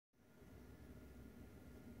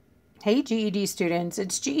Hey GED students,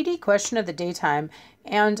 it's GED question of the daytime,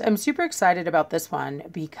 and I'm super excited about this one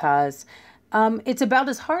because it's about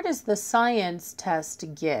as hard as the science test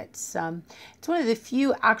gets. It's one of the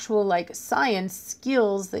few actual science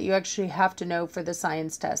skills that you actually have to know for the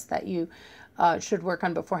science test that you should work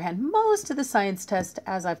on beforehand. Most of the science test,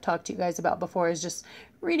 as I've talked to you guys about before, is just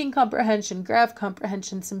reading comprehension, graph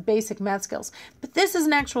comprehension, some basic math skills. But this is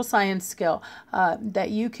an actual science skill that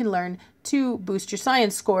you can learn to boost your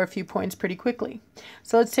science score a few points pretty quickly.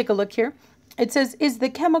 So let's take a look here. It says, is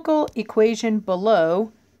the chemical equation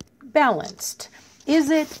below balanced?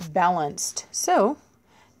 Is it balanced? So,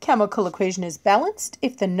 chemical equation is balanced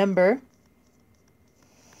if the number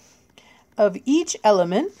of each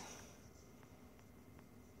element,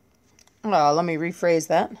 let me rephrase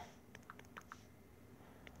that.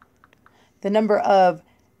 The number of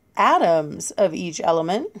atoms of each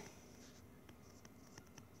element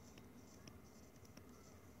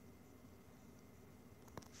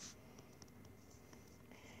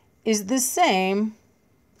is the same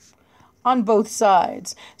on both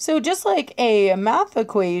sides. So just like a math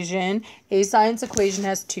equation, a science equation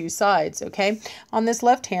has two sides, okay? On this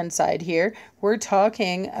left-hand side here, we're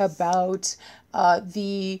talking about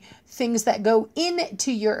the things that go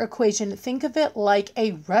into your equation. Think of it like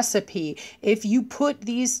a recipe. If you put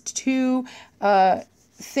these two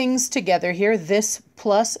things together here, this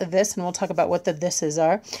plus this, and we'll talk about what the thises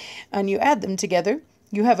are, and you add them together,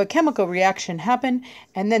 you have a chemical reaction happen,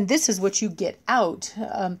 and then this is what you get out.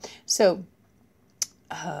 The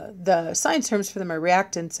science terms for them are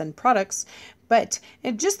reactants and products, but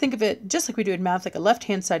just think of it just like we do in math, like a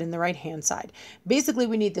left-hand side and the right-hand side. Basically,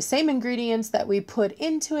 we need the same ingredients that we put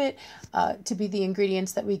into it to be the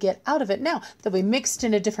ingredients that we get out of it. Now, they'll be mixed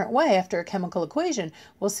in a different way after a chemical equation.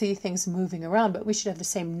 We'll see things moving around, but we should have the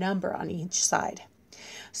same number on each side.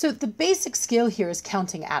 So the basic skill here is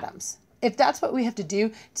counting atoms. If that's what we have to do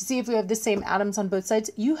to see if we have the same atoms on both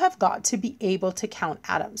sides, you have got to be able to count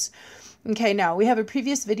atoms. Okay, now we have a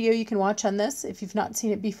previous video you can watch on this if you've not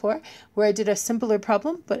seen it before, where I did a simpler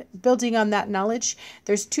problem, but building on that knowledge,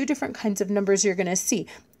 there's two different kinds of numbers you're going to see.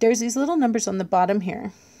 There's these little numbers on the bottom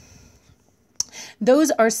here.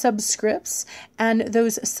 Those are subscripts, and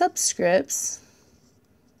those subscripts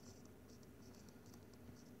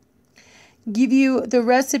give you the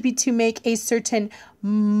recipe to make a certain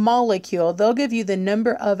molecule. They'll give you the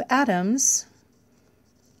number of atoms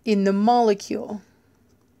in the molecule.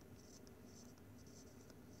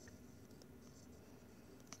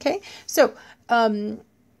 Okay, so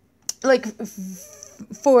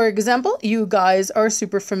for example, you guys are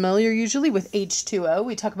super familiar usually with H2O.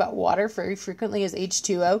 We talk about water very frequently as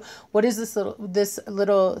H2O. What does this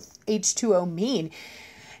little H2O mean?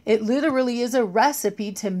 It literally is a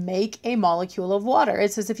recipe to make a molecule of water.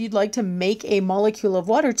 It says if you'd like to make a molecule of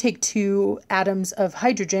water, take 2 atoms of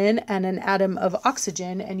hydrogen and an atom of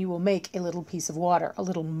oxygen, and you will make a little piece of water, a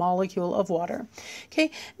little molecule of water. Okay,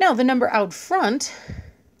 now the number out front,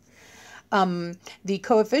 the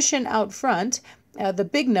coefficient out front, the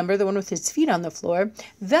big number, the one with its feet on the floor,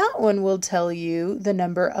 that one will tell you the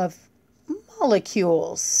number of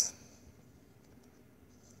molecules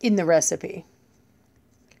in the recipe.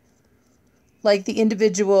 Like the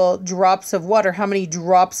individual drops of water, how many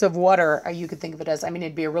drops of water you could think of it as. I mean,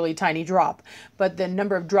 it'd be a really tiny drop, but the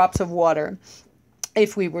number of drops of water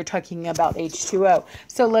if we were talking about H2O.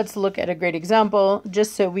 So let's look at a great example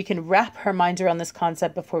just so we can wrap our minds around this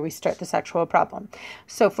concept before we start this actual problem.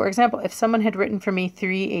 So for example, if someone had written for me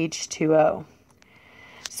 3H2O.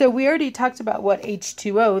 So we already talked about what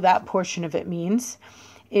H2O, that portion of it means.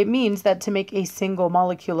 It means that to make a single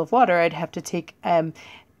molecule of water, I'd have to take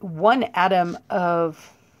 1 atom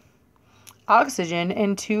of oxygen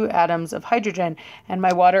and 2 atoms of hydrogen, and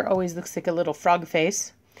my water always looks like a little frog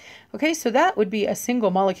face. Okay, so that would be a single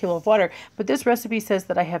molecule of water, but this recipe says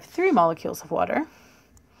that I have 3 molecules of water.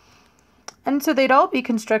 And so they'd all be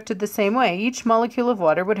constructed the same way. Each molecule of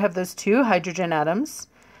water would have those 2 hydrogen atoms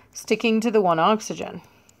sticking to the 1 oxygen.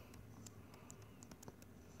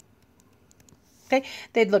 Okay,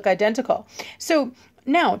 they'd look identical. So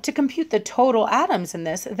now, to compute the total atoms in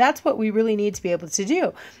this, that's what we really need to be able to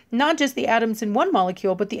do. Not just the atoms in 1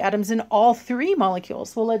 molecule, but the atoms in all 3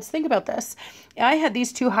 molecules. Well, let's think about this. I had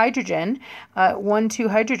these 2 hydrogen, 1, 2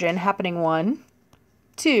 hydrogen happening 1,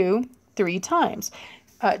 2, 3 times.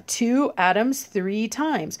 2 atoms 3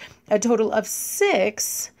 times. A total of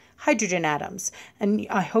 6 hydrogen atoms. And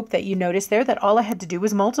I hope that you noticed there that all I had to do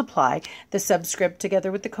was multiply the subscript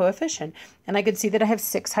together with the coefficient. And I could see that I have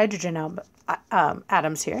 6 hydrogen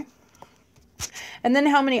atoms here. And then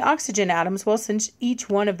how many oxygen atoms? Well, since each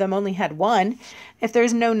one of them only had one, if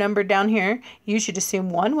there's no number down here, you should assume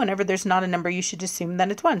 1. Whenever there's not a number, you should assume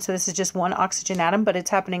that it's 1. So this is just one oxygen atom, but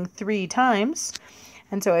it's happening 3 times.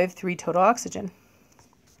 And so I have 3 total oxygen.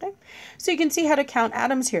 Okay. So you can see how to count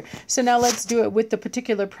atoms here. So now let's do it with the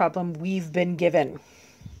particular problem we've been given.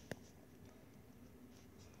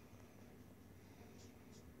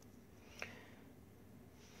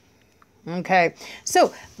 Okay,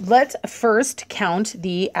 so let's first count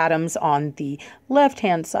the atoms on the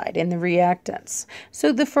left-hand side in the reactants.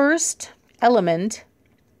 So the first element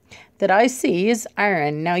that I see is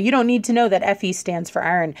iron. Now, you don't need to know that Fe stands for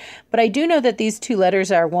iron, but I do know that these two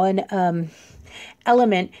letters are one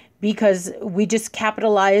element because we just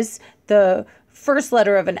capitalize the first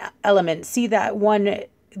letter of an element. See that one,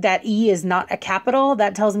 that E is not a capital?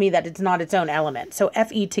 That tells me that it's not its own element. So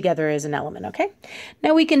Fe together is an element, okay?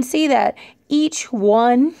 Now we can see that each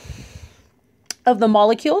one of the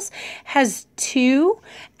molecules has 2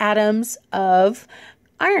 atoms of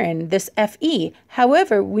iron, this Fe.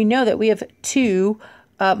 However, we know that we have 2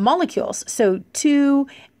 molecules. So 2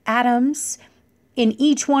 atoms in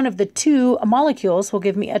each one of the 2 molecules will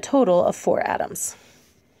give me a total of 4 atoms.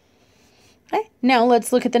 Okay. Now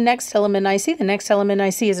let's look at the next element I see. The next element I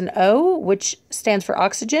see is an O, which stands for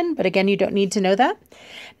oxygen, but again, you don't need to know that.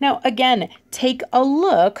 Now again, take a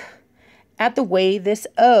look at the way this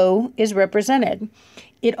O is represented.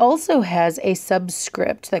 It also has a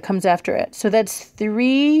subscript that comes after it. So that's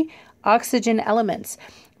 3 oxygen elements.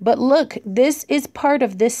 But look, this is part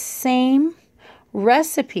of this same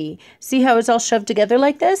recipe. See how it's all shoved together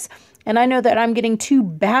like this? And I know that I'm getting 2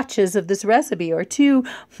 batches of this recipe or 2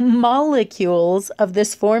 molecules of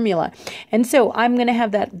this formula. And so I'm going to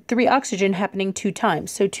have that 3 oxygen happening 2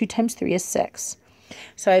 times. So 2 times 3 is 6.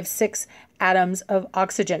 So I have 6 atoms of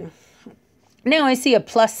oxygen. Now I see a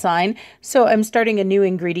plus sign, so I'm starting a new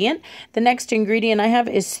ingredient. The next ingredient I have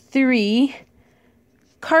is 3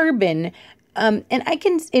 carbon. And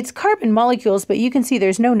it's carbon molecules, but you can see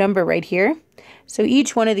there's no number right here. So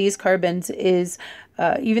each one of these carbons is,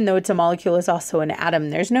 even though it's a molecule, is also an atom.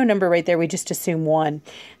 There's no number right there. We just assume 1.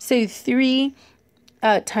 So 3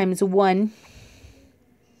 times 1,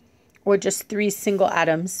 or just 3 single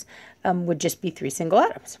atoms, would just be 3 single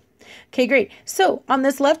atoms. Okay, great. So on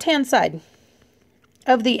this left-hand side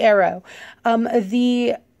of the arrow,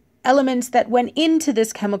 the elements that went into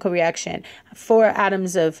this chemical reaction, 4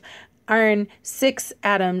 atoms of iron, 6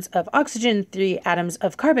 atoms of oxygen, 3 atoms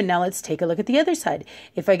of carbon. Now let's take a look at the other side.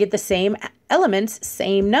 If I get the same elements,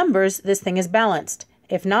 same numbers, this thing is balanced.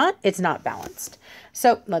 If not, it's not balanced.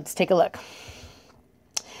 So let's take a look.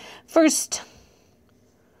 First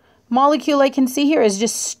molecule I can see here is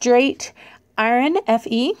just straight iron,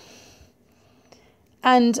 Fe.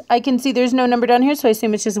 And I can see there's no number down here, so I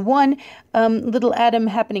assume it's just 1 little atom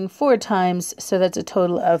happening 4 times. So that's a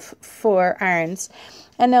total of 4 irons.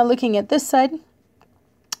 And now looking at this side,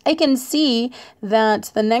 I can see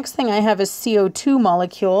that the next thing I have is CO2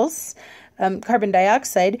 molecules, carbon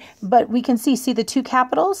dioxide, but we can see the 2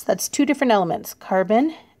 capitals? That's 2 different elements,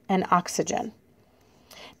 carbon and oxygen.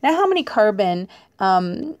 Now how many carbon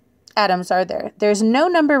atoms are there? There's no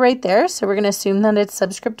number right there, so we're going to assume that its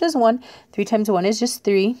subscript is 1. 3 times 1 is just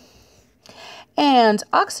 3. And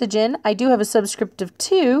oxygen, I do have a subscript of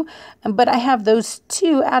 2, but I have those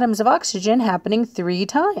 2 atoms of oxygen happening 3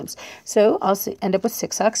 times. So I'll end up with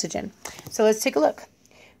 6 oxygen. So let's take a look.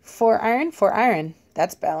 4 iron,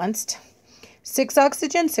 that's balanced. 6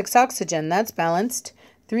 oxygen, that's balanced.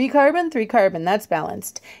 3 carbon, that's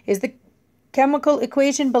balanced. Is the chemical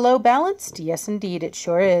equation below balanced? Yes, indeed, it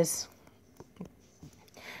sure is.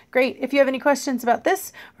 Great. If you have any questions about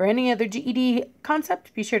this or any other GED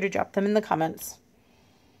concept, be sure to drop them in the comments.